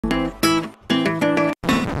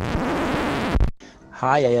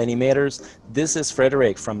Hi animators, this is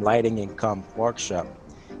Frederick from Lighting and Comp Workshop.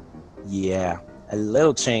 Yeah, a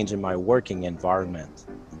little change in my working environment.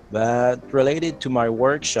 But related to my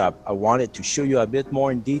workshop, I wanted to show you a bit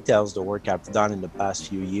more in details the work I've done in the past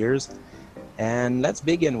few years. And let's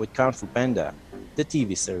begin with Kung Fu Panda, the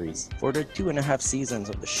TV series. For the 2.5 seasons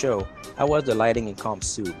of the show, I was the lighting and comp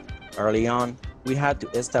soup. Early on, we had to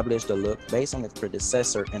establish the look based on its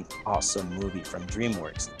predecessor, an awesome movie from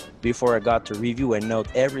DreamWorks. Before I got to review and note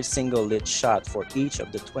every single lit shot for each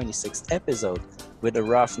of the 26 episodes, with a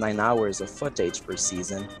rough 9 hours of footage per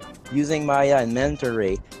season, using Maya and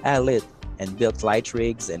Mentor I lit and built light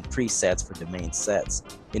rigs and presets for the main sets.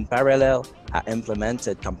 In parallel, I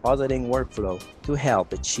implemented compositing workflow to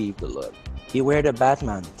help achieve the look. Beware the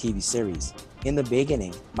Batman TV series. In the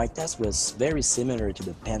beginning, my test was very similar to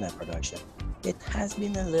the Panda production. It has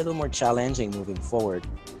been a little more challenging moving forward,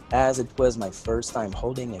 as it was my first time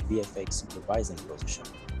holding a VFX supervising position.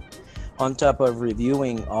 On top of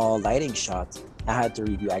reviewing all lighting shots, I had to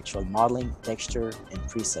review actual modeling, texture, and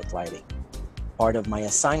preset lighting. Part of my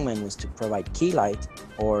assignment was to provide key light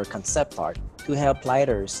or concept art to help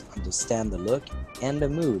lighters understand the look and the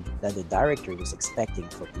mood that the director was expecting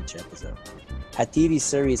for each episode. A TV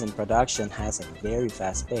series in production has a very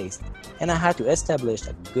fast pace, and I had to establish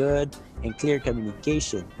a good and clear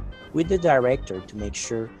communication with the director to make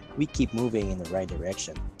sure we keep moving in the right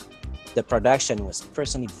direction. The production was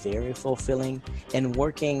personally very fulfilling, and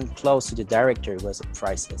working close to the director was a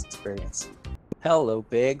priceless experience. Hello,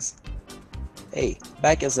 pigs! Hey,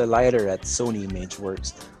 back as a lighter at Sony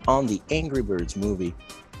Imageworks on the Angry Birds movie.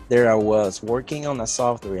 There I was working on a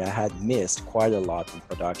software I had missed quite a lot in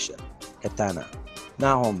production, Katana,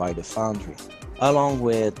 now owned by the Foundry, along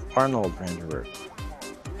with Arnold Renderer.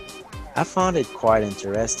 I found it quite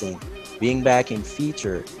interesting being back in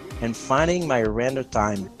feature and finding my render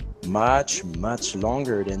time much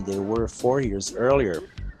longer than they were 4 years earlier.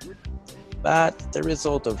 But the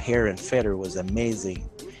result of Hair and Feather was amazing,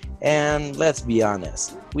 and let's be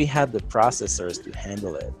honest, we had the processors to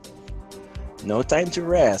handle it. No time to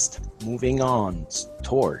rest, moving on,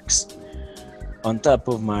 Torques. On top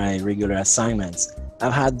of my regular assignments,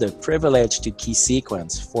 I've had the privilege to key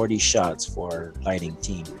sequence 40 shots for our lighting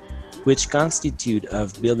team, which constitute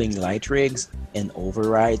of building light rigs and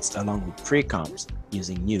overrides along with pre-comps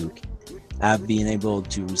using Nuke. I've been able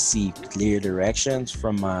to receive clear directions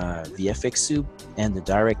from my VFX soup and the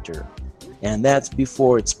director, and that's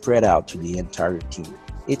before it's spread out to the entire team.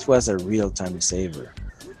 It was a real time saver.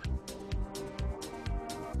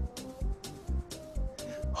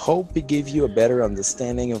 Hope it gave you a better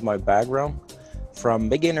understanding of my background. From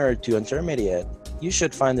beginner to intermediate, you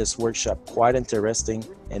should find this workshop quite interesting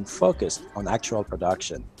and focused on actual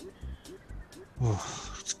production.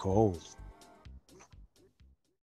 It's cold.